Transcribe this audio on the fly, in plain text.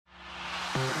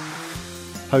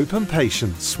Hope and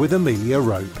Patience with Amelia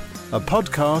Rope, a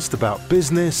podcast about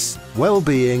business,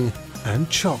 well-being and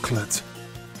chocolate.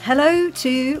 Hello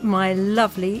to my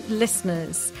lovely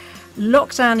listeners.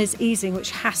 Lockdown is easing,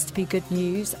 which has to be good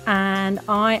news, and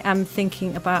I am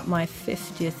thinking about my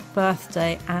 50th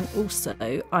birthday, and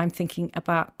also I'm thinking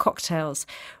about cocktails,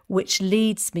 which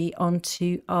leads me on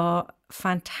to our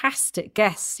fantastic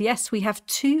guests. Yes, we have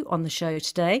two on the show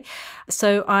today,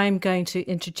 so I'm going to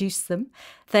introduce them.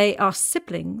 They are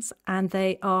siblings and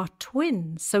they are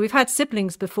twins. So we've had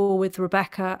siblings before with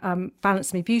Rebecca,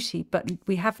 Balance Me Beauty, but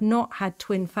we have not had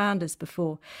twin founders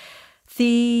before.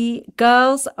 The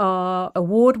girls are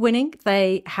award-winning.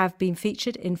 They have been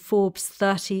featured in Forbes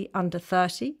 30 Under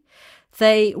 30.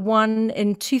 They won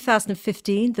in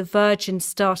 2015 the Virgin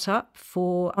Startup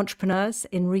for entrepreneurs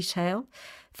in retail.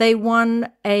 They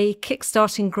won a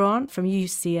kickstarting grant from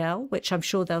UCL, which I'm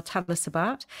sure they'll tell us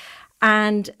about.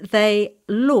 And they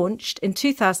launched in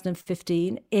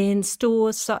 2015 in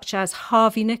stores such as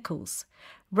Harvey Nichols,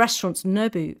 Restaurants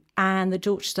Nobu, and the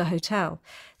Dorchester Hotel.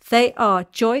 They are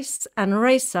Joyce and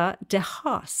Raisa de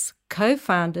Haas,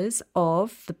 co-founders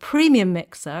of the premium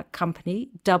mixer company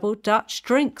Double Dutch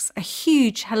Drinks. A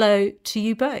huge hello to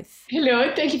you both.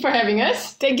 Hello, thank you for having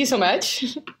us. Thank you so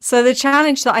much. So the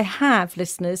challenge that I have,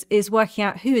 listeners, is working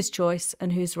out who is Joyce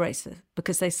and who's Raisa,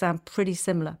 because they sound pretty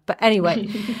similar. But anyway,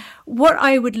 what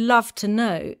I would love to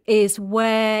know is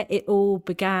where it all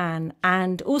began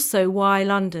and also why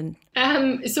London.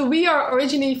 So we are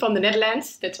originally from the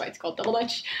Netherlands. That's why it's called Double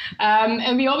Dutch.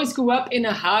 And we always grew up in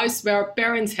a house where our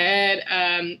parents had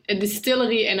a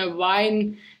distillery and a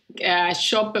wine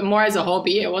shop, but more as a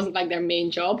hobby. It wasn't like their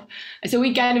main job. And so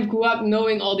we kind of grew up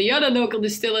knowing all the other local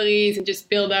distilleries and just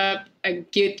built up a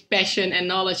good passion and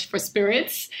knowledge for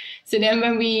spirits. So then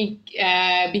when we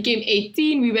became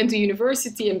 18, we went to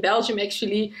university in Belgium,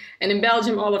 actually. And in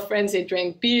Belgium, all our friends, they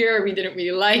drank beer. We didn't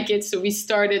really like it. So we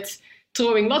started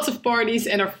throwing lots of parties,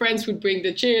 and our friends would bring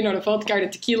the gin or the vodka or the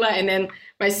tequila. And then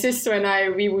my sister and I,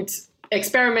 we would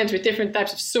experiment with different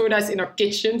types of sodas in our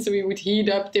kitchen. So we would heat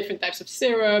up different types of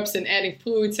syrups and adding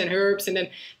fruits and herbs and then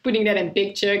putting that in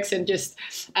big jugs and just,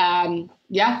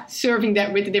 serving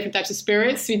that with the different types of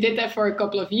spirits. We did that for a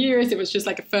couple of years. It was just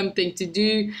like a fun thing to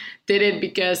do. Did it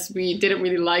because we didn't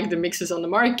really like the mixes on the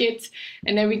market.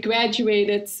 And then we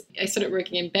graduated. I started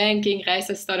working in banking.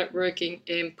 Reisa started working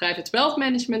in private wealth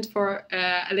management for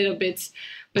a little bit.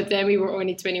 But then we were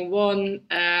only 21.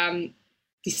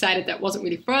 Decided that wasn't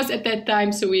really for us at that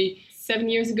time. So 7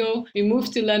 years ago, we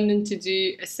moved to London to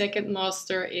do a second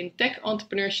master in tech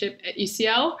entrepreneurship at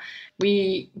UCL.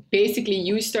 We basically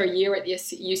used our year at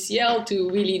UCL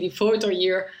to really devote our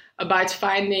year about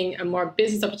finding a more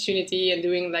business opportunity and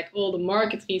doing like all the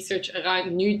market research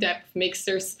around new type of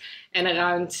mixers and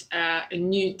around a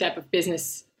new type of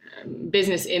business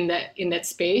in that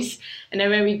space. And then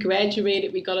when we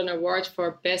graduated, we got an award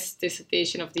for Best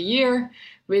Dissertation of the Year.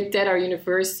 With that, our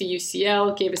university,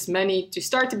 UCL, gave us money to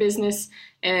start the business.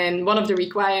 And one of the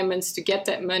requirements to get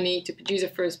that money to produce our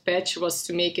first batch was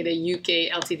to make it a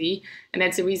UK LTD. And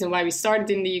that's the reason why we started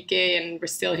in the UK and we're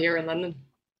still here in London.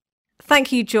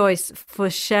 Thank you, Joyce, for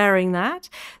sharing that.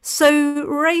 So,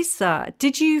 Raisa,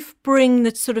 did you bring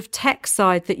the sort of tech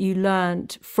side that you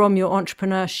learned from your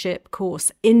entrepreneurship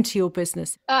course into your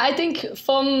business? I think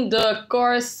from the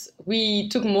course, we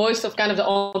took most of kind of the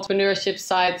entrepreneurship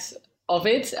side of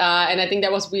it. And I think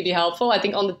that was really helpful. I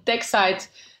think on the tech side,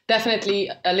 definitely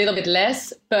a little bit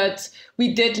less, but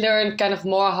we did learn kind of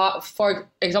more, for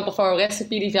example, for our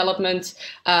recipe development,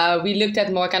 we looked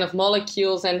at more kind of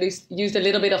molecules and used a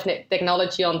little bit of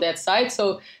technology on that side.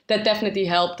 So that definitely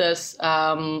helped us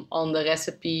on the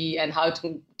recipe and how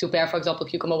to pair, for example,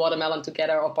 cucumber watermelon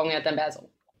together or pomegranate and basil.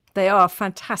 They are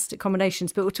fantastic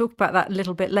combinations, but we'll talk about that a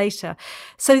little bit later.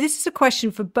 So this is a question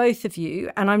for both of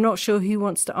you, and I'm not sure who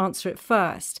wants to answer it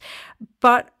first.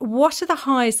 But what are the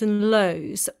highs and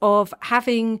lows of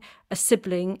having a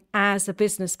sibling as a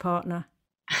business partner?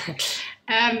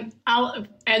 I'll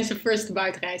answer first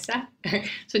about Reisa.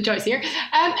 So Joyce here.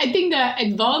 I think the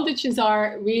advantages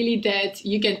are really that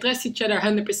you can trust each other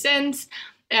 100%.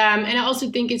 And I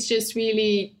also think it's just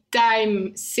really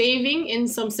time saving in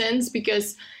some sense,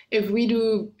 because if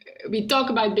we talk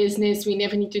about business, we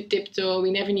never need to tiptoe.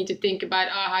 We never need to think about,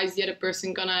 how is the other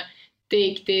person gonna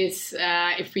take this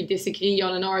if we disagree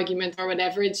on an argument or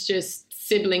whatever. It's just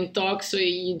sibling talk, so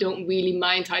you don't really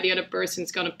mind how the other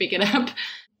person's gonna pick it up.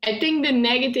 I think the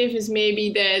negative is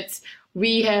maybe that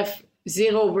we have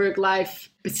zero work-life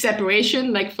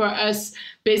separation. Like for us,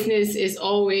 business is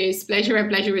always pleasure and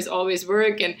pleasure is always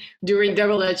work. And during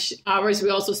Double Dutch hours, we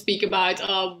also speak about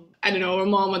I don't know, her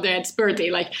mom or dad's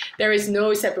birthday. Like there is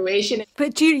no separation.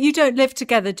 But you don't live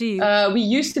together, do you? We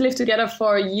used to live together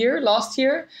for a year last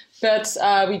year, but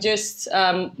we just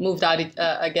moved out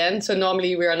again. So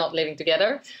normally we are not living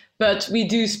together, but we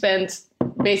do spend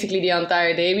basically the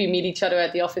entire day. We meet each other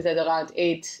at the office at around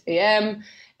 8 a.m.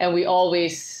 and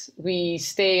we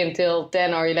stay until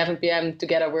 10 or 11 p.m.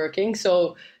 together working.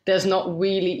 So there's not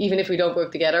really, even if we don't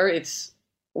work together,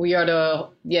 we are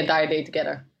the entire day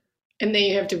together. And then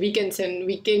you have the weekends, and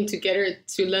we came together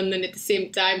to London at the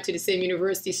same time, to the same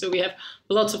university. So we have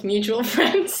lots of mutual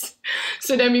friends.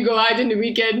 So then we go out in the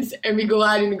weekends and we go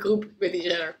out in a group with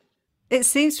each other. It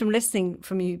seems from listening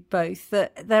from you both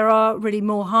that there are really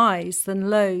more highs than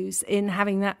lows in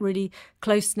having that really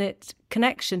close-knit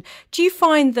connection. Do you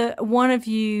find that one of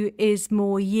you is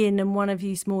more yin and one of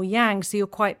you is more yang, so you're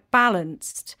quite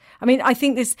balanced? I mean, I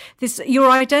think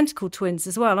you're identical twins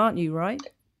as well, aren't you, right?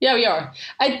 Yeah, we are.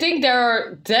 I think there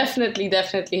are definitely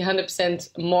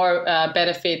 100% more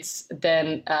benefits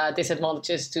than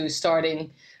disadvantages to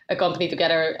starting a company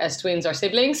together as twins or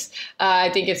siblings.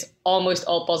 I think it's almost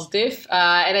all positive.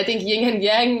 And I think yin and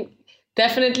yang,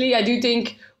 definitely. I do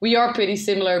think we are pretty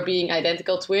similar being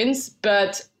identical twins,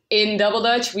 but in Double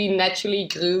Dutch, we naturally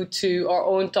grew to our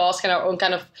own task and our own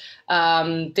kind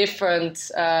of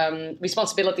different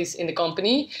responsibilities in the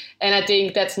company. And I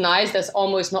think that's nice. There's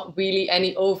almost not really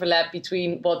any overlap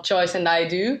between what Joyce and I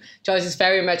do. Joyce is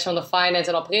very much on the finance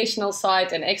and operational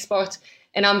side and export,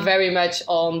 and I'm very much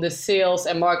on the sales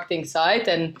and marketing side.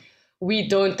 And we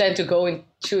don't tend to go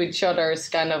into each other's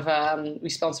kind of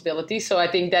responsibilities. So I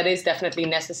think that is definitely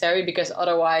necessary, because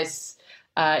otherwise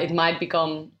it might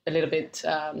become a little bit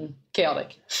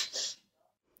chaotic.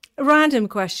 A random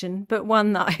question, but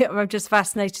one that I'm just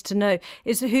fascinated to know,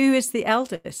 is who is the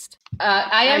eldest?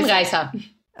 I am Reisa.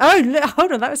 Oh,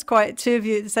 hold on, that was quite two of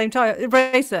you at the same time.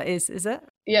 Reisa is it?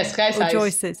 Yes, Reisa or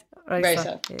Joyce is.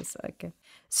 Reisa. Yes, okay.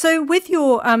 So with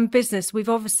your business,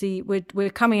 we're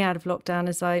coming out of lockdown,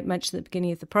 as I mentioned at the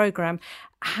beginning of the program.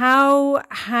 How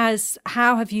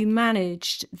have you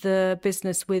managed the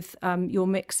business with your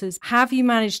mixers? Have you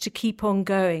managed to keep on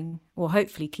going, or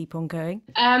hopefully keep on going?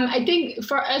 I think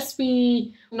for us,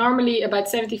 we normally about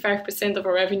 75% of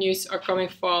our revenues are coming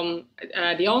from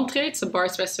the on-trade, so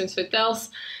bars, restaurants, hotels.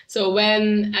 So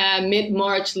when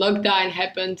mid-March lockdown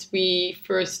happened, we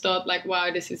first thought like,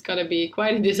 wow, this is going to be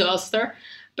quite a disaster.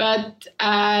 But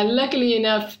luckily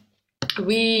enough,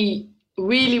 we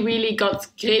really got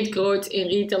great growth in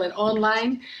retail and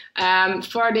online.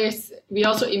 For this, we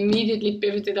also immediately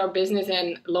pivoted our business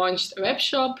and launched a web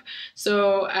shop.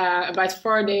 So about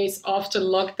 4 days after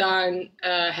lockdown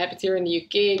happened here in the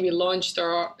UK, we launched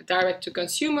our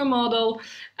direct-to-consumer model.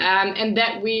 And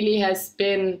that really has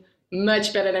been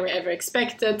much better than we ever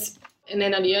expected. And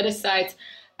then on the other side,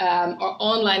 our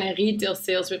online and retail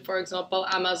sales with, for example,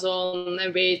 Amazon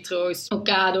and Waitrose,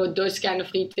 Ocado, those kind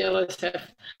of retailers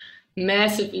have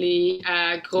massively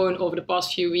grown over the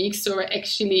past few weeks. So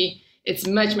it's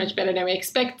much better than we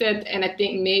expected. And I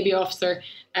think maybe after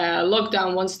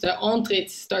lockdown, once the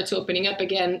on-trade starts opening up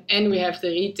again and we have the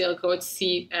retail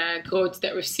growth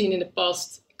that we've seen in the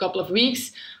past couple of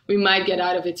weeks, we might get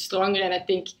out of it stronger. And I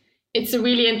think it's a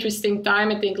really interesting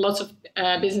time. I think lots of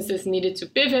businesses needed to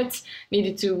pivot,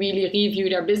 needed to really review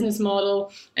their business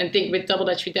model. And I think with Double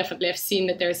Dutch, we definitely have seen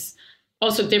that there's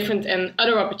also different and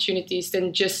other opportunities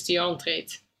than just the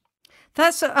on-trade.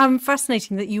 That's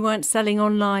fascinating that you weren't selling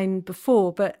online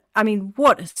before, but I mean,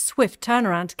 what a swift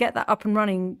turnaround to get that up and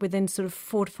running within sort of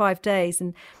 4 to 5 days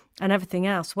and everything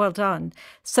else. Well done.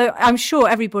 So I'm sure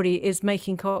everybody is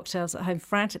making cocktails at home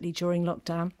frantically during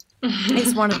lockdown.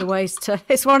 It's one of the ways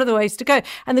to go.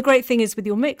 And the great thing is with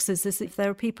your mixers is if there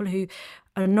are people who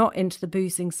are not into the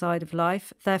boozing side of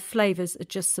life, their flavours are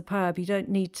just superb. You don't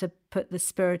need to put the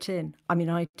spirit in. I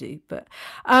mean, I do. But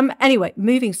anyway,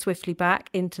 moving swiftly back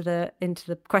into the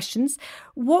questions.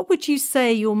 What would you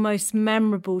say your most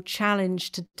memorable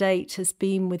challenge to date has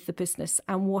been with the business,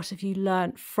 and what have you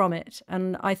learnt from it?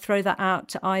 And I throw that out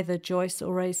to either Joyce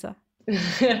or Reisa.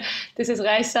 This is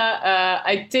Reisa.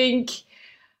 I think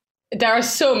there are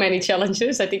so many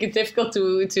challenges. I think it's difficult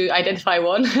to identify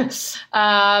one.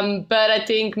 But I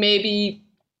think maybe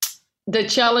the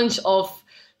challenge of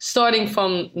starting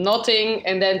from nothing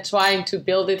and then trying to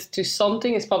build it to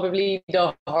something is probably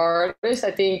the hardest.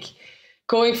 I think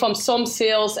going from some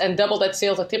sales and double that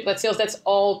sales or triple that sales, that's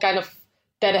all kind of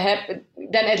that happen.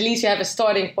 Then at least you have a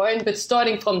starting point. But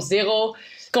starting from zero,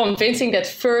 convincing that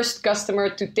first customer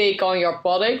to take on your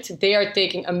product, they are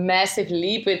taking a massive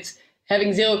leap with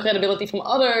having zero credibility from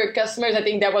other customers. I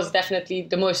think that was definitely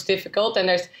the most difficult. And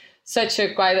there's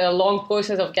quite a long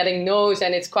process of getting no's,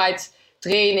 and it's quite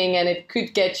draining, and it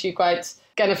could get you quite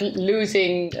kind of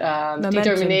losing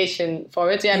determination for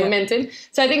it. Momentum.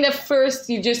 So I think that first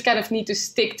you just kind of need to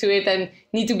stick to it and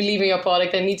need to believe in your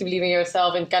product and need to believe in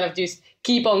yourself and kind of just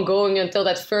keep on going until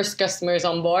that first customer is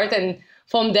on board. And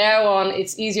from there on,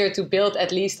 it's easier to build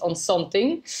at least on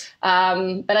something.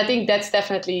 But I think that's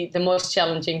definitely the most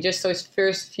challenging, just those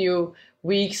first few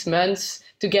weeks, months,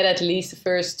 to get at least the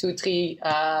first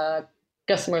 2-3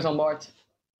 customers on board.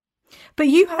 But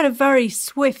you had a very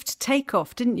swift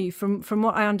takeoff, didn't you? From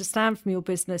what I understand from your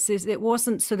business, is it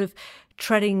wasn't sort of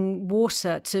treading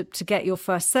water to get your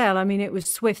first sale. I mean, it was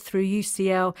swift through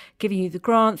UCL giving you the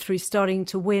grant, through starting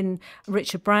to win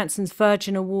Richard Branson's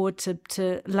Virgin Award,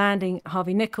 to landing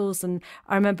Harvey Nichols. And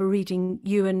I remember reading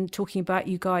you and talking about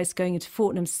you guys going into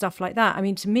Fortnum, stuff like that. I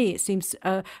mean, to me, it seems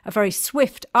a very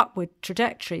swift upward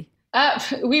trajectory.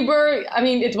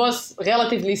 It was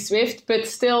relatively swift, but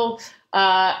still,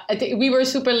 I think we were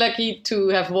super lucky to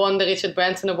have won the Richard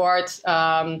Branson Award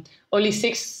only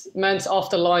 6 months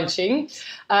after launching.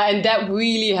 And that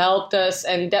really helped us,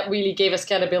 and that really gave us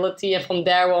credibility. And from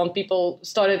there on, people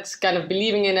started kind of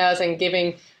believing in us and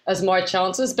giving us more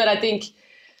chances. But I think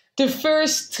the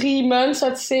first 3 months,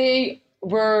 I'd say,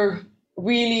 were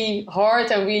really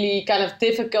hard and really kind of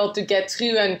difficult to get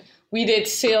through. And we did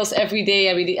sales every day.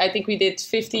 And I think we did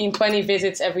 15, 20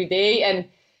 visits every day. And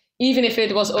even if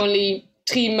it was only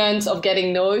 3 months of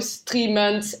getting no's, 3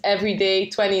 months every day,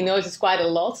 20 no's, is quite a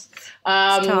lot.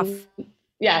 It's tough.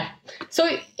 Yeah. So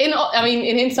in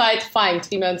hindsight, fine,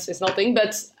 3 months is nothing.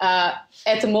 But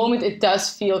at the moment, it does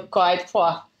feel quite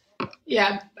far.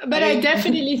 Yeah, but I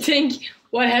definitely think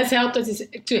what has helped us is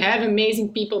to have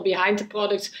amazing people behind the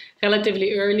product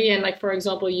relatively early. And like, for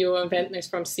example, Johan Ventners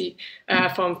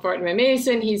from Fortnum &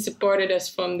 Mason, he supported us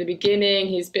from the beginning.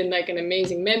 He's been like an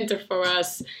amazing mentor for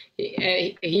us.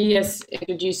 He has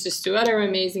introduced us to other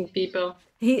amazing people.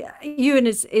 Ewan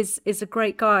is a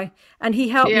great guy, and he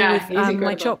helped me with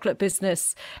my chocolate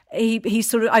business.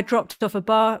 I dropped off a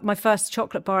bar, my first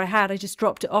chocolate bar I had. I just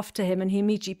dropped it off to him, and he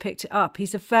immediately picked it up.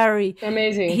 He's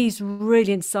amazing. He's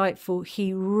really insightful.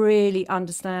 He really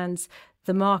understands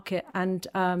the market, and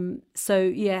so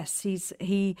yes,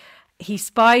 he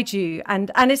spied you,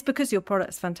 and it's because your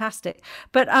product's fantastic.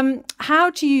 But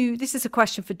how do you? This is a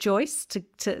question for Joyce,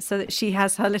 so that she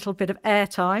has her little bit of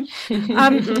airtime.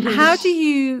 How do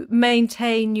you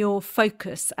maintain your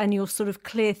focus and your sort of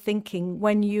clear thinking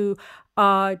when you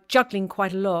are juggling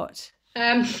quite a lot?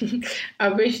 I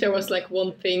wish there was like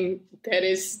one thing that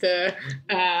is the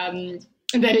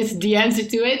answer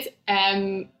to it.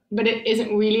 But it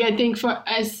isn't really. I think for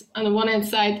us, on the one hand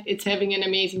side, it's having an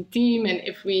amazing team. And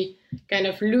if we kind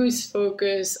of lose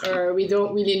focus or we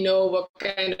don't really know what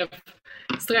kind of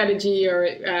strategy or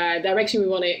direction we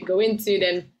want to go into,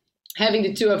 then having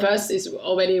the two of us is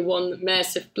already one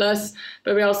massive plus.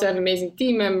 But we also have amazing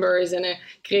team members and a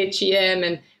great GM,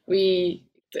 and we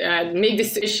make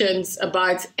decisions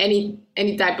about any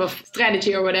type of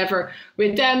strategy or whatever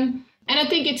with them. And I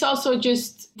think it's also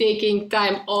just taking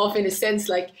time off, in a sense,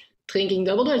 like drinking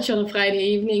double Dutch on a Friday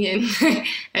evening and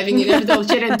having a little bit of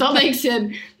gin and tonics,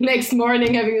 and next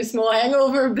morning having a small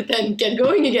hangover, but then get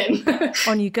going again.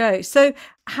 On you go. So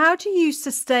how do you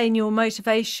sustain your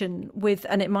motivation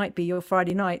and it might be your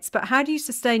Friday nights, but how do you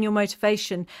sustain your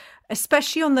motivation,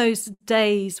 especially on those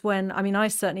days when, I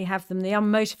certainly have them, the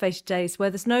unmotivated days where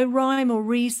there's no rhyme or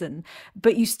reason,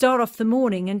 but you start off the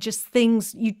morning and just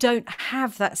things, you don't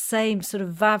have that same sort of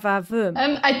va-va-voom.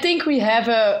 I think we have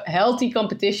a healthy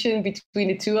competition between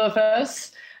the two of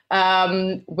us,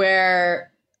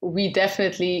 where we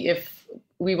definitely, if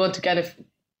we want to kind of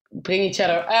bring each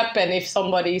other up, and if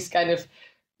somebody's kind of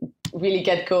really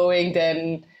get going,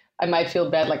 then I might feel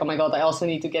bad, like, oh my God, I also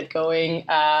need to get going.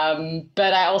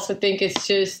 But I also think it's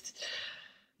just,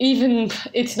 even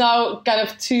it's now kind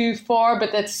of too far,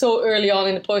 but that's so early on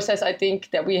in the process. I think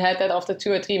that we had that after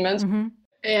 2 or 3 months.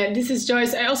 Mm-hmm. This is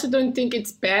Joyce. I also don't think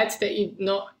it's bad that you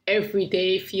not every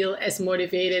day feel as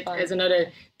motivated as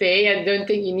another day. I don't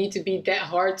think you need to be that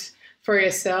hard for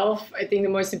yourself. I think the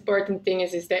most important thing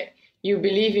is that you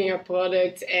believe in your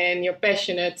product and you're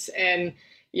passionate and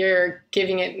you're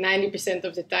giving it 90%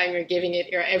 of the time, you're giving it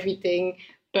your everything,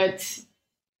 but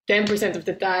 10% of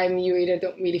the time you either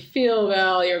don't really feel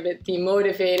well, you're a bit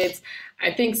demotivated.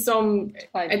 I think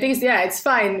it's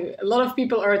fine. A lot of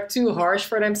people are too harsh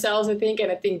for themselves, I think,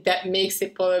 and I think that makes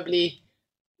that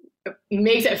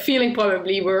feeling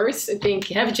probably worse. I think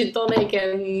have a gin tonic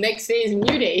and next day is a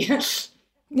new day.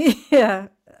 Yeah,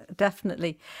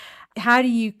 definitely. How do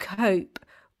you cope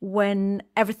when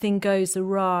everything goes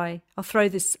awry? I'll throw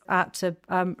this out to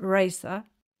Reza.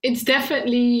 it's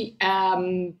definitely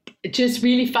just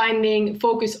really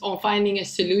focus on finding a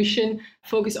solution,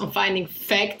 focus on finding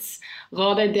facts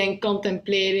rather than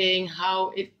contemplating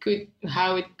how it could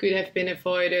have been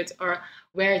avoided or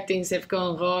where things have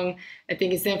gone wrong. I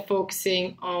think it's then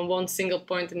focusing on one single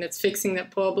point, and that's fixing that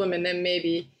problem. And then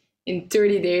maybe in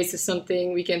 30 days or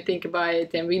something, we can think about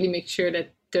it and really make sure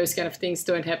that those kind of things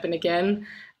don't happen again.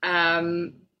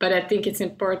 But I think it's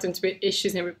important with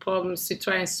issues and with problems to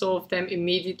try and solve them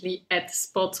immediately at the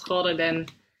spot rather than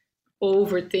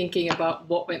overthinking about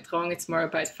what went wrong. It's more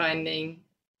about finding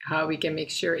how we can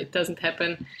make sure it doesn't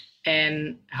happen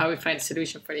and how we find a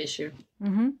solution for the issue.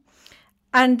 Mm-hmm.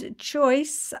 And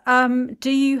Joyce, do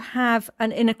you have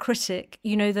an inner critic?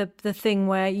 You know, the thing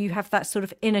where you have that sort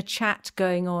of inner chat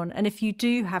going on. And if you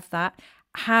do have that,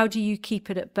 how do you keep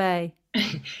it at bay?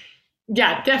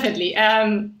 Yeah, definitely.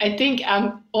 I think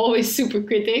I'm always super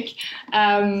critic.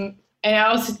 And I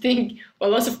also think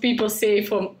what lots of people say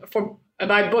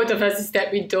about both of us is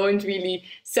that we don't really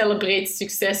celebrate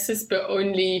successes, but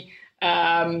only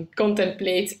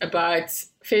contemplate about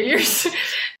failures.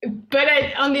 But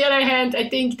on the other hand, I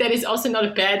think that is also not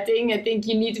a bad thing. I think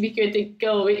you need to be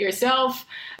critical with yourself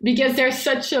because there's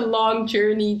such a long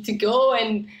journey to go.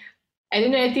 And I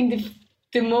don't know, I think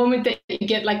the moment that you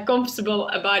get like comfortable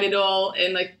about it all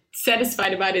and like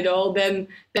satisfied about it all, then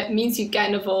that means you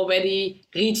kind of already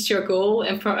reached your goal.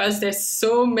 And for us, there's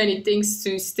so many things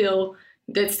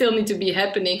that still need to be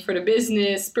happening for the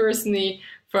business, personally,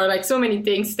 for like so many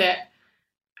things that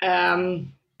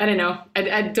I don't know.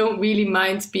 I don't really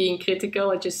mind being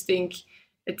critical. I just think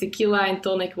a tequila and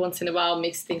tonic once in a while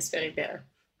makes things very better.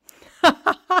 And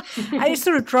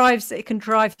it can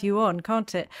drive you on,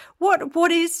 can't it?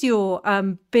 What is your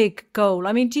big goal?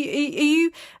 I mean,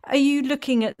 are you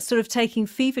looking at sort of taking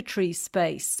Fever Tree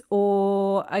space,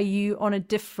 or are you on a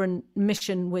different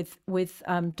mission with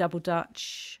Double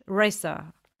Dutch?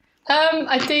 Reza?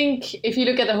 I think if you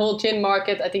look at the whole gin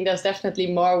market, I think there's definitely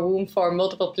more room for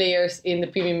multiple players in the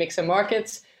premium mixer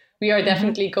markets. We are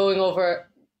definitely going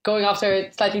after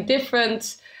a slightly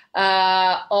different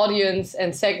audience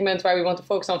and segment where we want to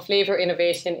focus on flavor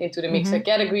innovation into the mixer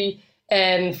category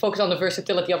and focus on the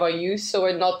versatility of our use. So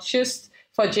we're not just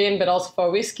for gin, but also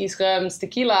for whiskeys, rums,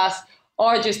 tequilas,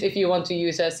 or just if you want to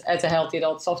use us as a healthy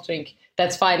adult soft drink,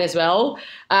 that's fine as well.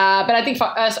 But I think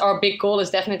for us, our big goal is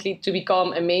definitely to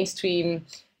become a mainstream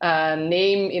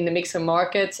name in the mixer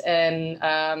market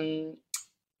and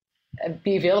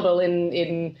be available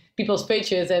in people's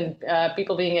fridges and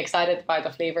people being excited by the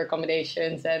flavor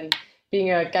combinations and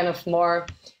being a kind of more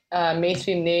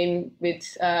mainstream name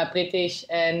with British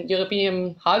and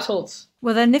European households.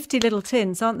 Well, they're nifty little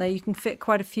tins, aren't they? You can fit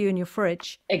quite a few in your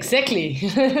fridge.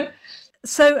 Exactly.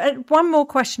 So one more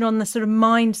question on the sort of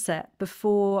mindset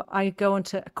before I go on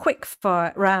to a quick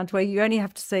fire round where you only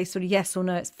have to say sort of yes or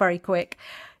no. It's very quick.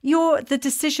 The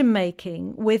decision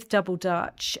making with Double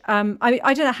Dutch. I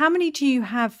don't know, how many do you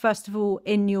have, first of all,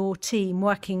 in your team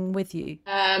working with you?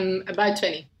 About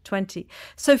 20.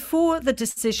 So for the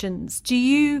decisions,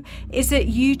 is it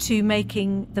you two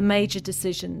making the major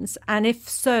decisions? And if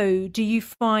so, do you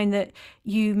find that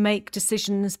you make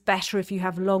decisions better if you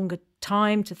have longer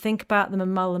time to think about them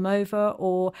and mull them over,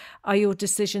 or are your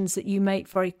decisions that you make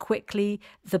very quickly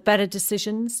the better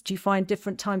decisions? Do you find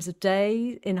different times of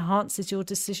day enhances your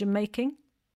decision making?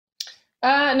 No,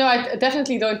 I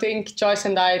definitely don't think Joyce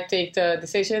and I take the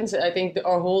decisions. I think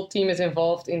our whole team is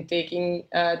involved in taking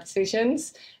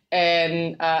decisions,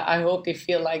 and I hope they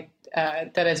feel like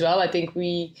that as well. I think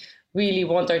we really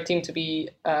want our team to be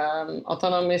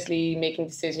autonomously making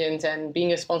decisions and being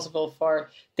responsible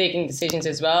for taking decisions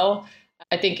as well.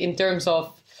 I think in terms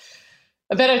of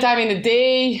a better time in the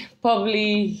day,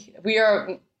 probably we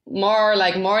are more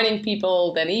like morning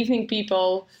people than evening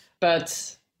people,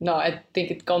 but no, I think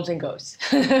it comes and goes.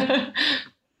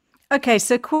 Okay,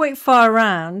 so quick fire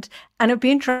round, and it'll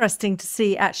be interesting to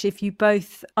see actually if you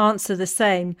both answer the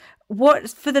same. What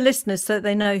for the listeners, so that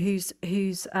they know who's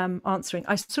answering.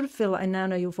 I sort of feel like I now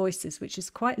know your voices, which is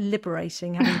quite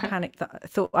liberating, having panicked that I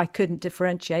thought I couldn't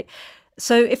differentiate.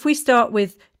 So if we start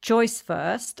with Joyce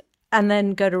first, and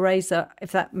then go to Reza,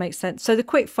 if that makes sense. So the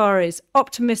quick fire is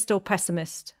optimist or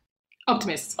pessimist?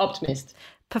 Optimist.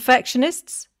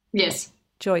 Perfectionists? Yes.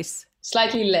 Joyce?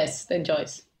 Slightly less than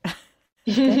Joyce.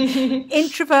 Okay.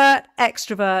 Introvert,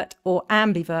 extrovert, or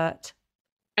ambivert?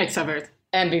 Extrovert.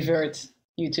 Ambivert.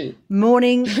 You too.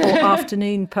 Morning or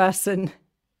afternoon person?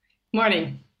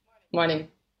 Morning.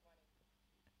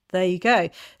 There you go.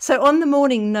 So on the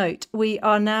morning note, we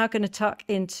are now going to tuck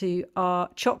into our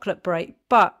chocolate break.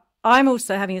 But I'm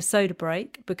also having a soda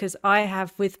break because I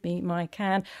have with me my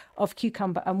can of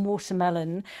cucumber and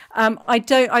watermelon. I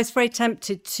was very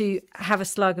tempted to have a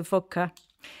slug of vodka,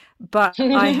 but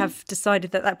I have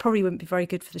decided that probably wouldn't be very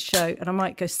good for the show, and I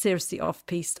might go seriously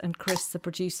off-piste, and Chris, the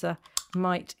producer,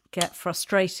 might get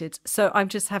frustrated. So I'm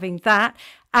just having that,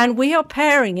 and we are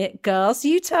pairing it, girls.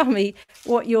 You tell me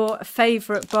what your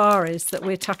favourite bar is that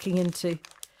we're tucking into.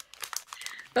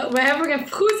 Well, we're having a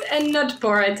fruit and nut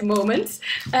bar at the moment,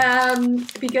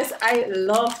 because I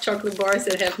love chocolate bars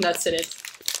that have nuts in it.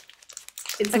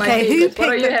 It's my favorite. What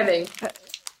are you having?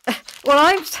 Well,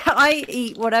 I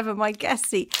eat whatever my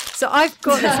guests eat. So I've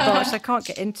got this bar which I can't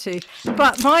get into.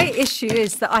 But my issue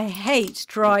is that I hate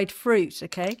dried fruit,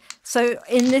 okay? So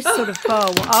in this sort of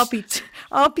bar,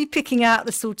 I'll be picking out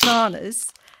the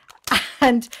sultanas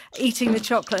and eating the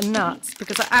chocolate and nuts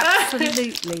because I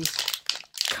absolutely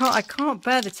can't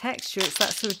bear the texture. It's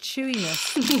that sort of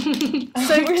chewiness.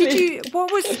 So really?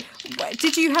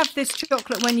 Did you have this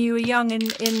chocolate when you were young in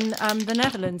the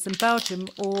Netherlands and Belgium,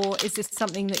 or is this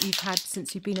something that you've had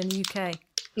since you've been in the UK?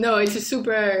 No, it's a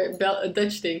super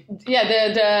Dutch thing. Yeah,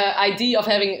 the idea of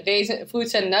having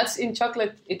fruits and nuts in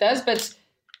chocolate, it does, but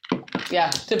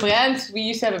yeah, the brand, we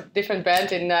used to have a different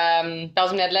brand in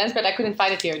Belgium, Netherlands, but I couldn't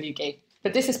find it here in the UK.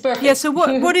 But this is perfect. Yeah, so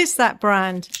what is that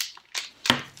brand?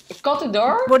 Côte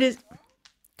d'Or? What is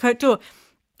Côte d'Or?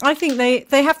 I think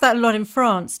they have that a lot in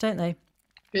France, don't they?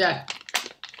 Yeah.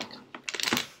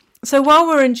 So while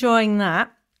we're enjoying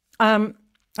that, I've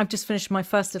just finished my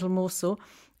first little morsel.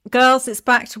 Girls, it's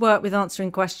back to work with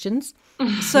answering questions.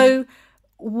 So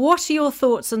what are your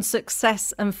thoughts on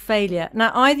success and failure?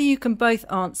 Now, either you can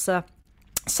both answer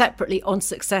separately on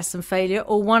success and failure,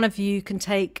 or one of you can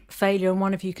take failure and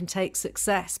one of you can take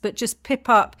success. But just pip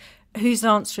up who's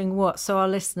answering what so our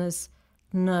listeners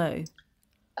know.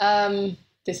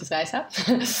 This is Reisa.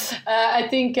 I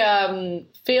think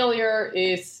failure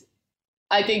is...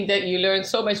 I think that you learn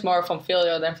so much more from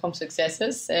failure than from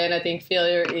successes. And I think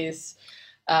failure is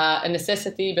a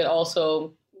necessity, but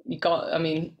also you can't... I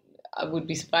mean, I would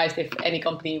be surprised if any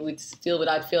company would deal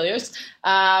without failures.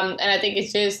 And I think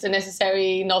it's just a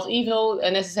necessary, not evil,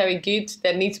 a necessary good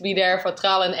that needs to be there for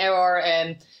trial and error.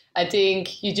 And I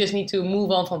think you just need to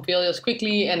move on from failures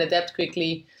quickly and adapt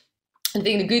quickly. I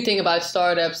think the good thing about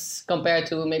startups compared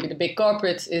to maybe the big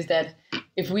corporates is that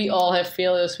if we all have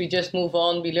failures, we just move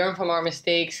on, we learn from our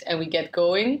mistakes and we get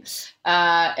going.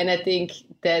 And I think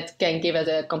that can give us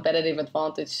a competitive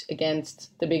advantage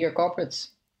against the bigger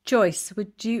corporates. Joyce,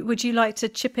 would you like to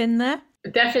chip in there?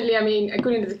 Definitely. I mean, I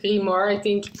couldn't agree more. I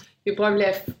think you probably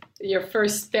have your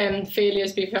first 10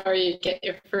 failures before you get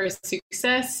your first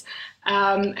success.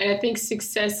 And I think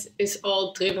success is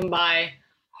all driven by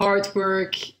hard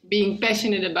work, being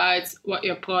passionate about what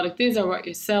your product is or what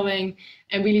you're selling,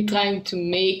 and really trying to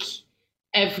make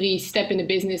every step in the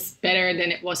business better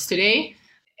than it was today.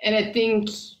 And I think,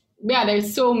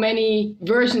 there's so many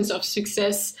versions of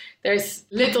success. There's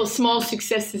little small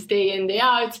successes day in, day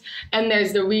out, and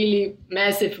there's the really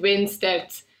massive wins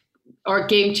that are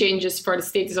game changers for the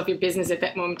status of your business at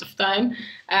that moment of time.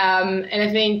 And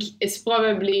I think it's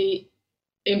probably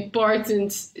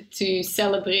important to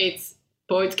celebrate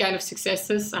both kind of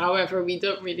successes. However, we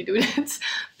don't really do that.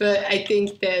 But I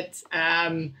think that,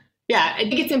 I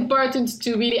think it's important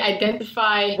to really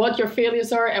identify what your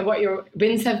failures are and what your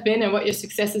wins have been and what your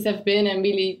successes have been, and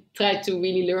really try to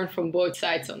really learn from both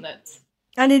sides on that.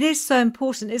 And it is so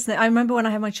important, isn't it? I remember when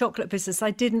I had my chocolate business,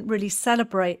 I didn't really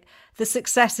celebrate the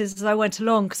successes as I went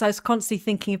along because I was constantly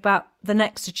thinking about the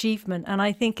next achievement. And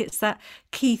I think it's that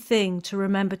key thing to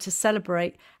remember to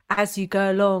celebrate as you go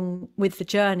along with the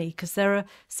journey, because there are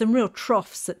some real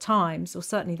troughs at times, or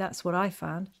certainly that's what I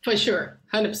found. For sure,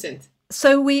 100%.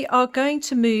 So we are going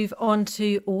to move on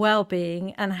to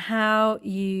well-being and how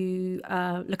you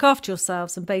look after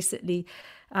yourselves and basically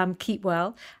keep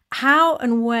well. How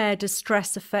and where does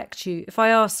stress affect you? If I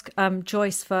ask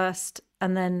Joyce first,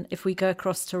 and then if we go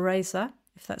across to Reisa,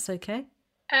 if that's okay.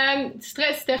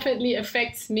 Stress definitely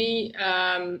affects me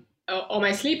on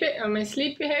my sleep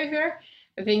behavior.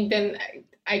 I think then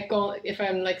I can't, if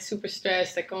I'm like super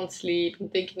stressed, I can't sleep. I'm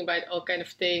thinking about all kind of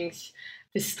things.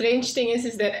 The strange thing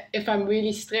is that if I'm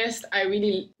really stressed, I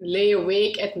really lay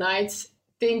awake at night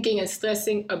thinking and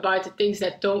stressing about the things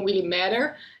that don't really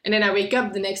matter. And then I wake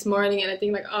up the next morning and I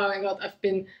think like, oh my God, I've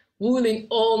been wooling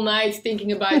all night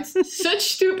thinking about such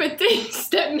stupid things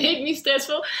that make me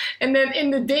stressful. And then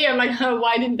in the day, I'm like, oh,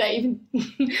 why didn't I even,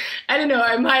 I don't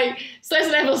know, my stress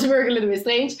levels work a little bit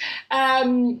strange.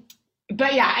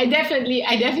 But yeah, I definitely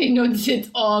notice it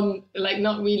on like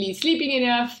not really sleeping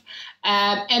enough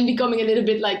and becoming a little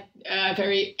bit like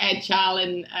very agile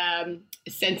and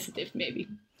sensitive, maybe.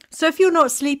 So if you're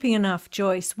not sleeping enough,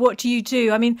 Joyce, what do you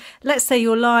do? I mean, let's say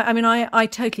you're lying. I mean, I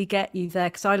totally get you there,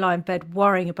 because I lie in bed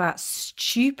worrying about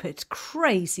stupid,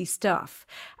 crazy stuff.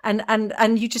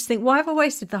 And you just think, why have I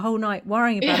wasted the whole night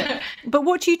worrying about it? But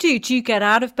what do you do? Do you get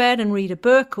out of bed and read a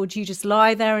book, or do you just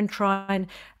lie there and try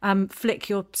and flick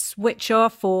your switch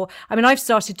off? Or, I mean, I've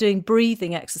started doing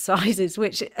breathing exercises,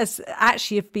 which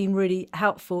actually have been really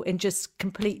helpful in just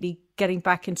completely getting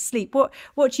back into sleep.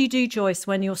 What do you do, Joyce,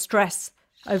 when your stress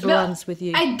overruns with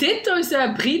you? I did those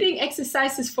breathing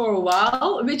exercises for a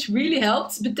while, which really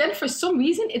helped. But then for some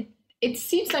reason, it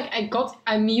seems like I got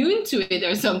immune to it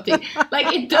or something.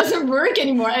 Like it doesn't work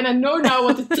anymore. And I know now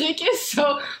what the trick is.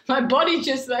 So my body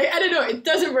just like, I don't know, it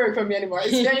doesn't work for me anymore.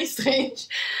 It's very strange.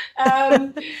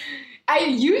 I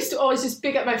used to always just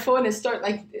pick up my phone and start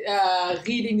like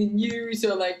reading the news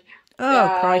or like,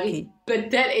 crikey. But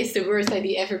that is the worst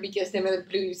idea ever, because then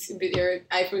with your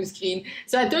iPhone screen.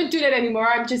 So I don't do that anymore.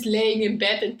 I'm just laying in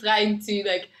bed and trying to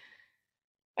like,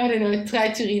 I don't know,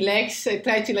 try to relax. I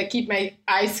try to like keep my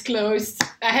eyes closed.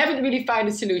 I haven't really found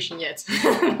a solution yet.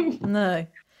 No.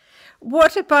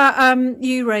 What about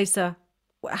you, Reza?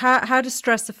 How does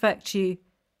stress affect you?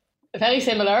 Very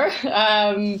similar.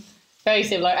 Very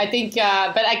similar. I think,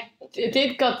 but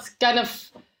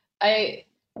I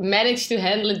managed to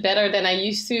handle it better than I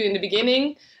used to in the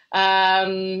beginning.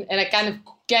 And I kind of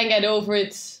can get over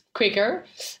it quicker.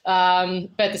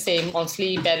 But the same on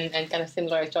sleep and kind of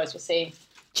similar as Joyce was saying.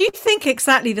 Do you think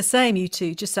exactly the same, you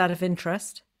two, just out of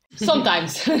interest?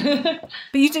 Sometimes. But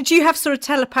do you have sort of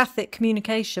telepathic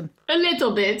communication? A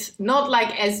little bit. Not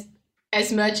like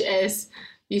as much as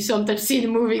you sometimes see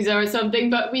in movies or something.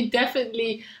 But we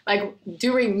definitely, like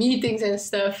during meetings and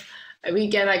stuff,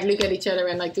 we can like look at each other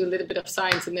and like do a little bit of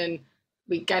signs, and then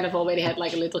we kind of already had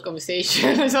like a little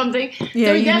conversation or something. Yeah,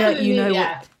 so you know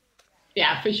yeah.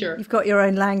 Yeah, for sure. You've got your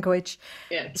own language.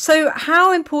 Yeah. So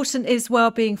how important is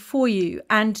well-being for you?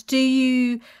 And do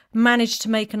you manage to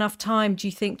make enough time, do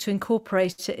you think, to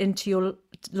incorporate it into your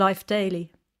life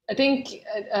daily? I think,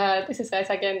 this is nice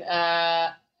again.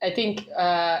 I think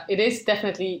it is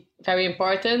definitely very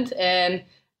important. And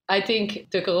I think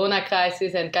the Corona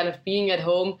crisis and kind of being at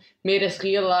home made us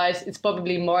realize it's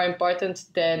probably more important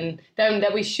than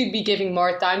that we should be giving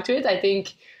more time to it. I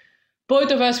think both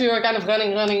of us, we were kind of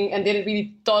running and didn't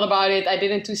really thought about it. I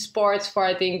didn't do sports for,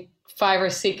 I think, 5 or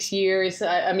 6 years.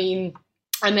 I mean,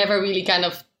 I never really kind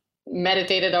of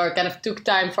meditated or kind of took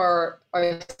time for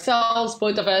ourselves,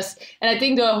 both of us. And I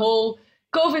think the whole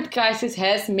COVID crisis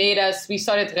has made us, we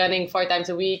started running 4 times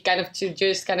a week, kind of to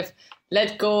just kind of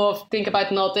let go of, think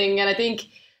about nothing. And I think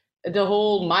the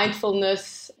whole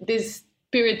mindfulness, this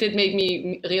period did make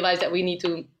me realize that we need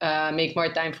to make more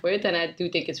time for it. And I do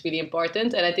think it's really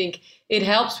important. And I think it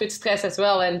helps with stress as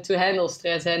well and to handle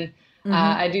stress. And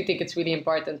I do think it's really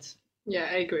important. Yeah,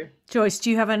 I agree. Joyce, do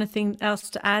you have anything else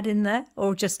to add in there,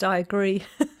 or just I agree?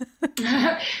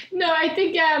 No, I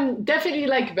think definitely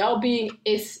like well-being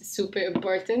is super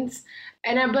important.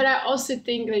 And but I also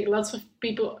think like lots of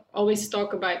people always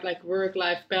talk about like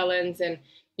work-life balance, and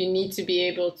you need to be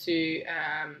able to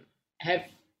have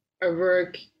a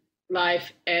work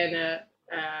life and a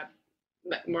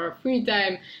like more free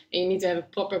time, and you need to have a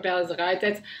proper balance around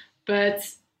that. But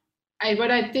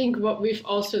what we've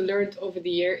also learned over the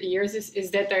years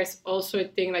is that there's also a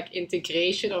thing like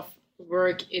integration of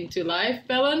work into life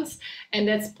balance, and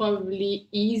that's probably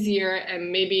easier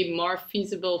and maybe more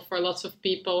feasible for lots of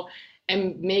people,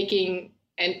 and making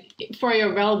and for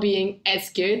your well-being as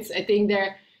good. I think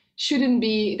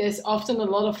there's often a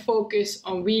lot of focus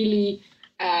on really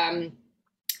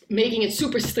making it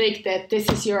super strict that this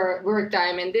is your work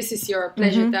time and this is your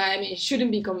pleasure time. You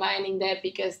shouldn't be combining that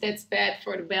because that's bad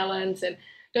for the balance and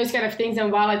those kind of things.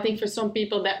 And while I think for some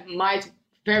people that might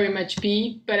very much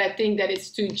be, but I think that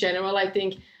it's too general. I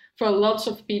think for lots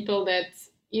of people that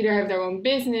either have their own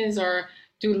business or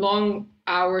do long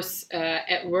hours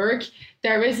at work,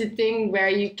 there is a thing where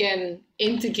you can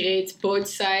integrate both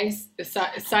sides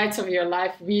of your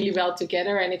life really well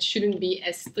together, and it shouldn't be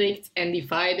as strict and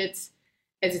divided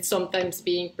as it's sometimes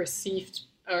being perceived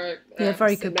or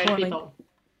very good by point. people.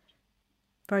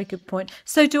 Very good point.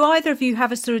 So do either of you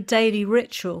have a sort of daily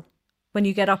ritual when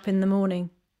you get up in the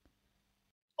morning?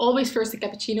 Always first a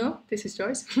cappuccino. This is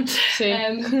Joyce.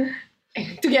 Same.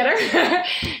 Together.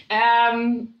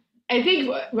 I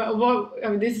think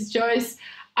this is Joyce.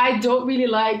 I don't really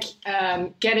like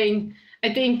I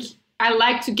think I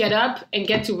like to get up and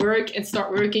get to work and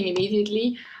start working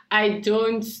immediately. I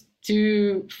don't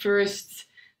do first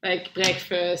like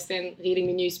breakfast and reading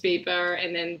the newspaper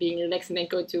and then being relaxed and then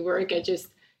go to work.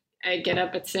 I get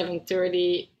up at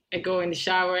 7:30. I go in the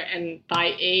shower, and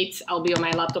by 8, I'll be on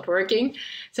my laptop working.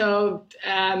 So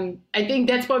I think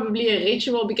that's probably a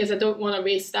ritual, because I don't want to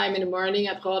waste time in the morning.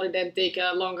 I'd rather than take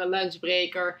a longer lunch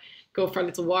break or go for a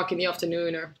little walk in the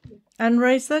afternoon. And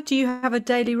Reza, do you have a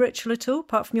daily ritual at all,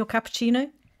 apart from your cappuccino?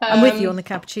 I'm with you on the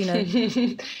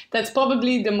cappuccino. That's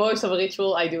probably the most of a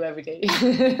ritual I do every day.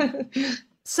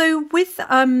 So with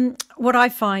what I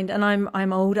find, and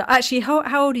I'm older. Actually,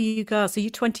 how old are you girls? Are you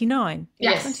 29?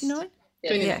 Yes. 29?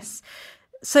 Yes.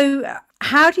 So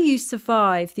how do you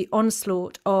survive the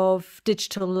onslaught of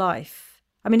digital life?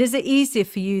 I mean, is it easier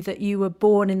for you that you were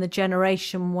born in the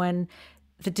generation when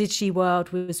the digi world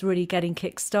was really getting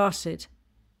kick-started?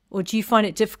 Or do you find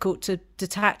it difficult to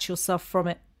detach yourself from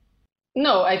it?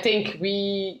 No, I think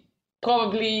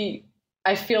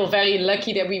I feel very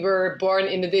lucky that we were born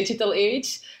in the digital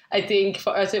age. I think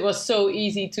for us, it was so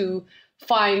easy to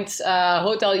find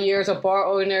hoteliers or bar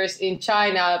owners in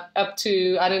China up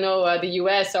to, I don't know, the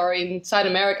US or in South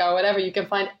America or whatever. You can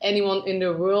find anyone in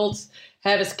the world,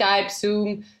 have a Skype,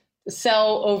 Zoom,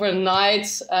 sell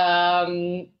overnight,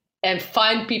 and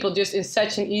find people just in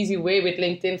such an easy way with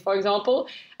LinkedIn, for example.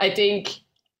 I think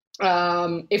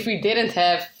if we didn't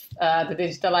have the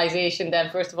digitalization, then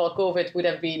first of all, COVID would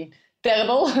have been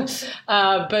terrible.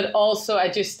 But also, I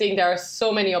just think there are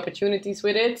so many opportunities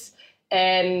with it.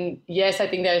 And yes, I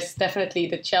think there's definitely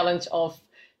the challenge of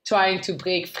trying to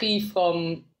break free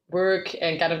from work,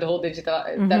 and kind of the whole that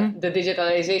the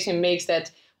digitalization makes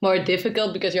that more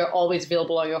difficult, because you're always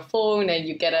available on your phone and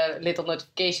you get a little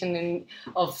notification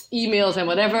of emails and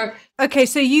whatever. Okay,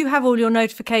 so you have all your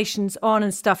notifications on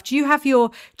and stuff. Do you have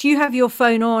your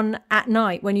phone on at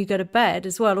night when you go to bed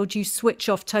as well, or do you switch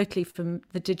off totally from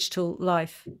the digital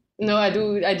life? No, I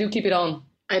do keep it on.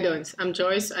 I don't. I'm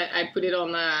Joyce. I put it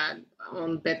on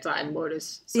bedtime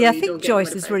modus. So yeah, I think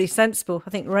Joyce is really sensible. I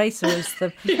think Reza is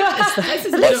the.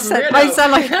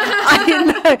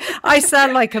 I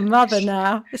sound like a mother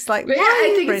now. It's like, but yeah,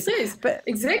 I think it's nice. But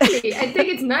exactly, I think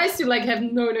it's nice to like have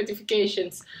no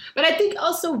notifications. But I think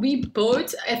also we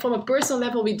both, from a personal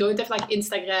level, we don't have like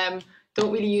Instagram.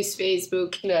 Don't really use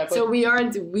Facebook. Yeah, so we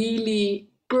aren't really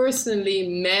personally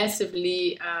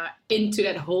massively into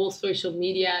that whole social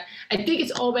media. I think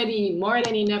it's already more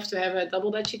than enough to have a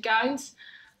Double Dutch account.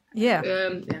 Yeah.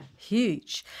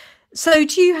 Huge. So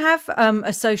do you have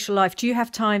a social life? Do you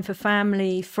have time for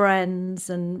family, friends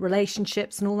and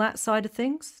relationships and all that side of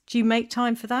things? Do you make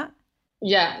time for that?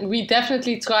 Yeah, we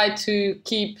definitely try to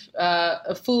keep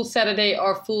a full Saturday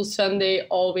or full Sunday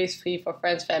always free for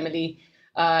friends, family,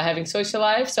 having social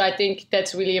life. So I think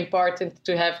that's really important,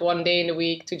 to have one day in the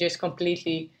week to just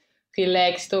completely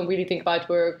relax, don't really think about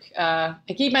work. I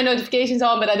keep my notifications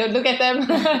on, but I don't look at them.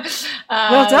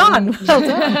 Well done.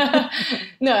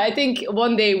 No, I think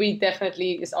one day a week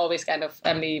definitely is always kind of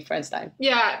family, friends time.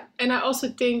 Yeah, and I also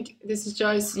think, this is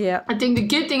Joyce, I think the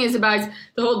good thing is about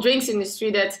the whole drinks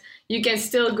industry that you can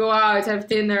still go out, have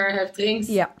dinner, have drinks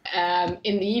in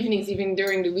the evenings, even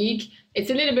during the week. It's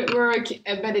a little bit work,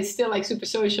 but it's still like super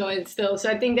social and still. So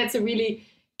I think that's a really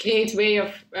great way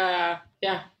of,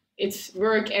 it's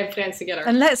work and friends together.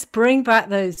 And let's bring back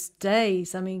those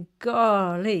days. I mean,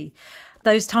 golly,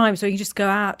 those times where you just go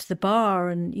out to the bar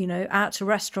and, you know, out to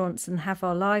restaurants and have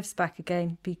our lives back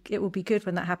again. It will be good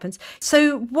when that happens.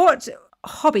 So what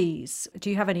hobbies? Do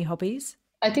you have any hobbies?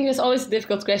 I think that's always a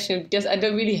difficult question, because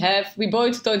we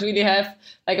both don't really have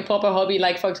like a proper hobby,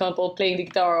 like, for example, playing the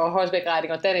guitar or horseback riding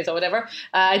or tennis or whatever.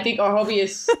 I think our hobby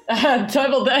is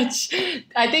Double Dutch.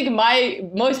 I think my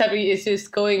most hobby is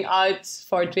just going out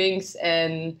for drinks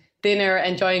and dinner,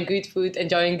 enjoying good food,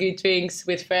 enjoying good drinks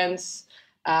with friends.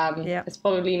 It's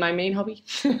probably my main hobby.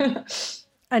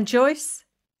 And Joyce?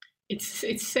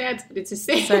 It's sad, but it's the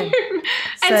same. Same.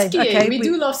 And skiing. Okay, we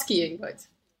do love skiing, but...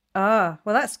 Ah,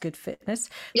 well, that's good fitness.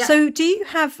 Yeah. So do you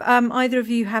have, either of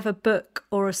you have a book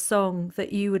or a song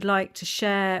that you would like to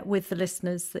share with the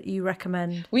listeners that you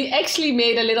recommend? We actually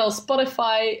made a little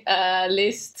Spotify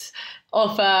list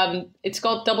of, it's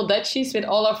called Double Dutchies, with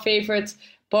all our favorite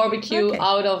barbecue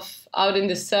out in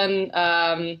the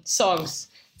sun songs.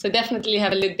 So definitely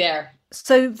have a look there.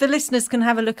 So the listeners can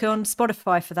have a look on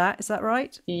Spotify for that. Is that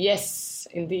right? Yes,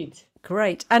 indeed.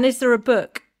 Great. And is there a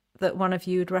book that one of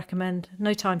you would recommend?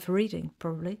 No time for reading,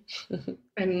 probably.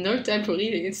 And no time for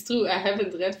reading. It's true. I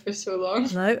haven't read for so long.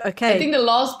 No? Okay. I think the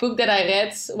last book that I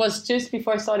read was just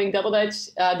before starting Double Dutch,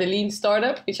 The Lean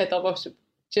Startup, which I thought was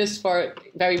just for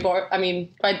quite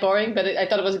boring, but I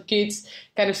thought it was a good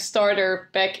kind of starter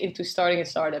back into starting a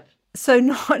startup. So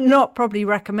not probably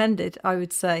recommended, I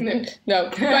would say. No,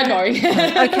 quite boring.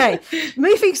 Okay,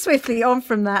 moving swiftly on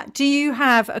from that, do you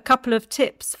have a couple of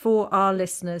tips for our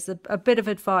listeners, a bit of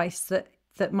advice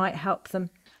that might help them?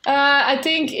 I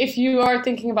think if you are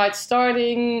thinking about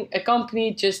starting a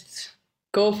company, just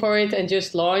go for it and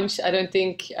just launch. I don't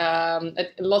think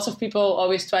lots of people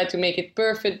always try to make it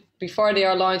perfect before they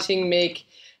are launching, make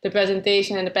the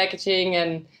presentation and the packaging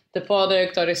and the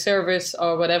product or the service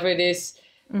or whatever it is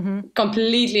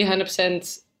completely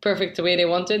 100% perfect the way they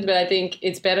want it. But I think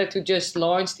it's better to just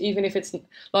launch, even if it's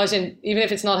launched and even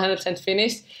if it's not 100%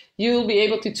 finished. You'll be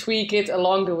able to tweak it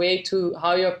along the way to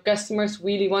how your customers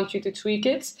really want you to tweak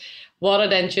it, rather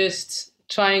than just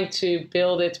trying to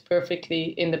build it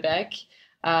perfectly in the back.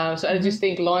 So I just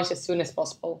think launch as soon as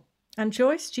possible. And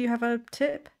Joyce, do you have a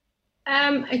tip?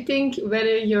 I think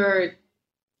whether you're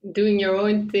doing your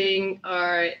own thing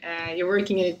or you're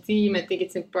working in a team, I think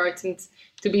it's important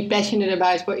to be passionate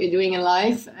about what you're doing in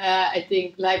life. I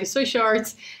think life is so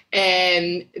short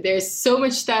and there's so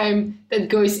much time that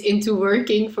goes into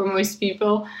working for most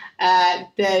people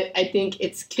that I think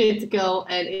it's critical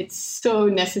and it's so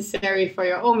necessary for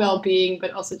your own well-being, but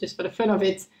also just for the fun of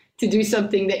it, to do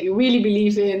something that you really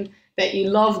believe in, that you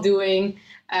love doing,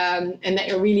 and that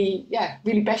you're really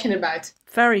passionate about.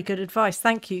 Very good advice.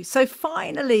 Thank you. So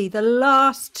finally, the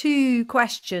last two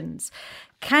questions.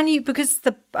 Can you, because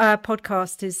the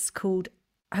podcast is called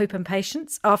Hope and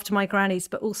Patience, after my grannies,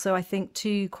 but also I think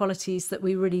two qualities that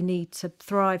we really need to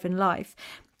thrive in life.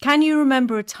 Can you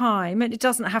remember a time, and it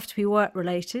doesn't have to be work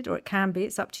related, or it can be,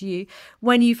 it's up to you,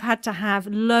 when you've had to have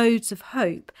loads of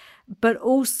hope, but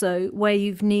also where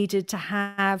you've needed to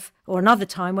have, or another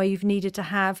time where you've needed to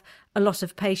have a lot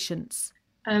of patience?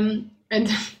 And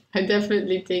I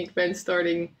definitely think when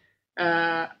starting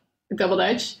Double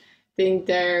Dutch, I think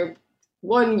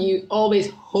you always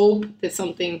hope that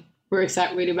something works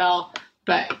out really well,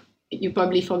 but you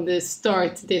probably from the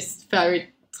start, this very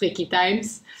tricky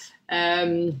times,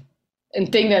 and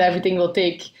think that everything will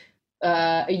take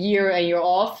a year and you're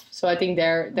off. So I think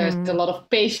there's a lot of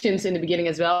patience in the beginning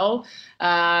as well.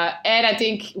 And I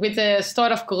think with the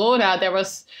start of Corona, there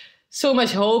was so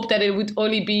much hope that it would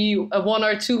only be a 1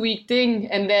 or 2 week thing.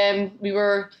 And then we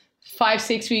were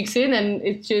 5-6 weeks in and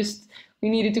it just, we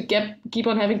needed to keep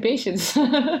on having patience.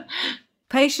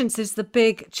 Patience is the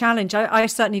big challenge. I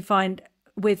certainly find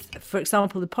with, for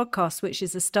example, the podcast, which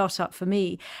is a startup for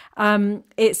me,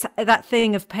 it's that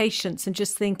thing of patience and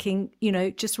just thinking,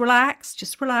 just relax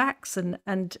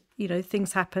and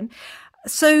things happen.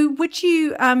 So would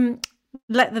you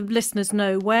let the listeners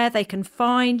know where they can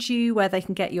find you, where they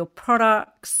can get your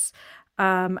products,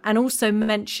 and also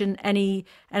mention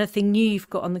anything new you've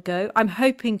got on the go? I'm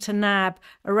hoping to nab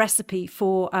a recipe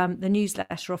for the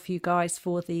newsletter off you guys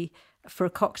for a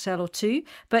cocktail or two.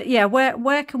 But yeah,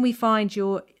 where can we find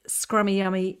your scrummy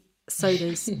yummy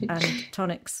sodas and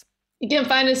tonics? You can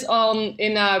find us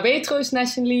in Waitrose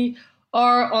nationally,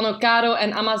 or on Ocado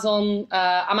and Amazon.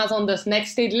 Amazon does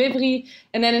next day delivery,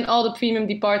 and then in all the premium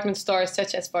department stores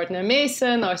such as Barton &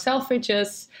 Mason or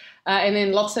Selfridges, and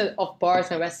in lots of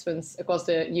bars and restaurants across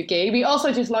the UK. We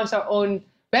also just launched our own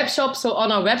web shop, so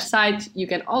on our website you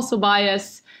can also buy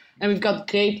us. And we've got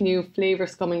great new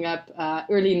flavors coming up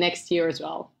early next year as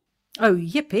well. Oh,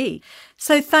 yippee.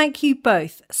 So thank you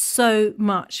both so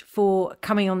much for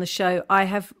coming on the show. I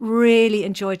have really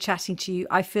enjoyed chatting to you.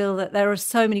 I feel that there are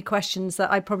so many questions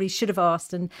that I probably should have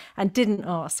asked and didn't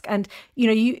ask. And,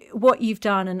 what you've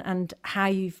done and how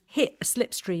you've hit a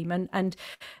slipstream and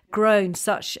grown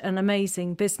such an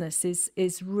amazing business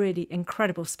is really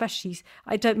incredible, especially,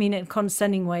 I don't mean it in a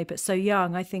condescending way, but so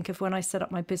young. I think of when I set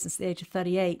up my business at the age of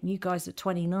 38 and you guys are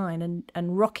 29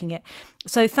 and rocking it.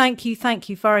 So thank you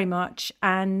very much.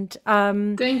 And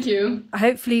thank you.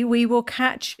 Hopefully we will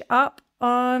catch up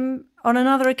on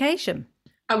another occasion.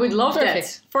 I would love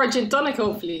that. For a gin tonic,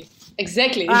 hopefully.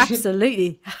 Exactly.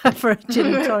 Absolutely. For a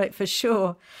gin and tonic, for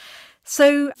sure.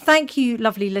 So thank you,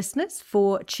 lovely listeners,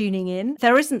 for tuning in.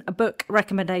 There isn't a book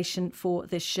recommendation for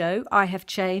this show. I have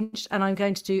changed and I'm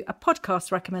going to do a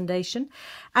podcast recommendation.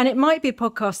 And it might be a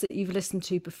podcast that you've listened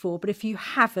to before, but if you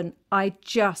haven't, I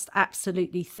just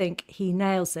absolutely think he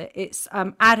nails it. It's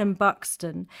Adam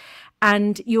Buxton,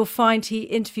 and you'll find he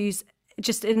interviews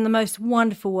just in the most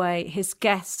wonderful way. His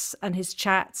guests and his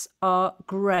chats are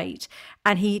great.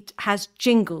 And he has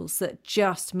jingles that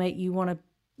just make you want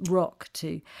to rock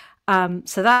to.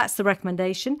 So that's the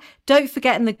recommendation. Don't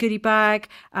forget, in the goodie bag,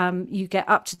 you get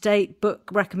up-to-date book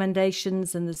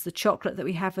recommendations, and there's the chocolate that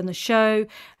we have in the show.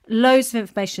 Loads of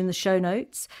information in the show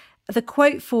notes. The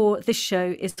quote for this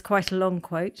show is quite a long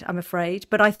quote, I'm afraid,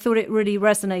 but I thought it really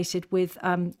resonated with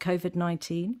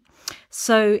COVID-19.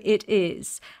 So it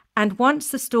is, and once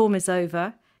the storm is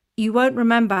over, you won't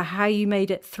remember how you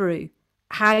made it through,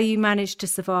 how you managed to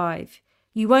survive.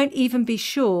 You won't even be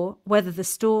sure whether the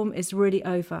storm is really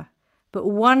over. But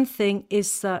one thing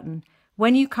is certain.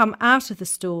 When you come out of the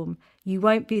storm, you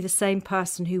won't be the same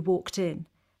person who walked in.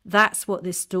 That's what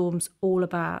this storm's all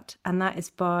about. And that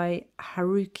is by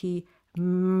Haruki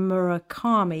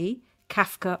Murakami,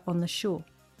 Kafka on the Shore.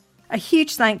 A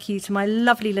huge thank you to my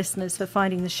lovely listeners for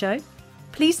finding the show.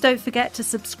 Please don't forget to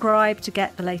subscribe to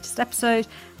get the latest episode.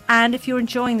 And if you're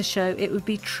enjoying the show, it would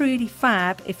be truly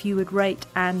fab if you would rate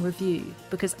and review,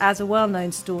 because as a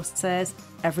well-known store says,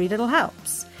 every little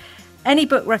helps. Any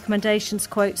book recommendations,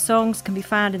 quotes, songs can be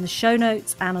found in the show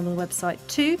notes and on the website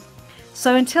too.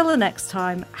 So until the next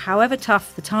time, however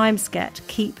tough the times get,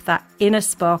 keep that inner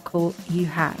sparkle you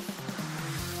have.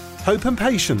 Hope and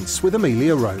Patience with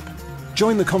Amelia Rope.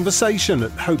 Join the conversation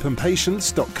at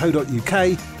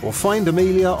hopeandpatience.co.uk or find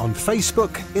Amelia on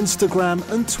Facebook, Instagram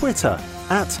and Twitter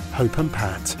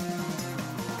 @HopeandPat.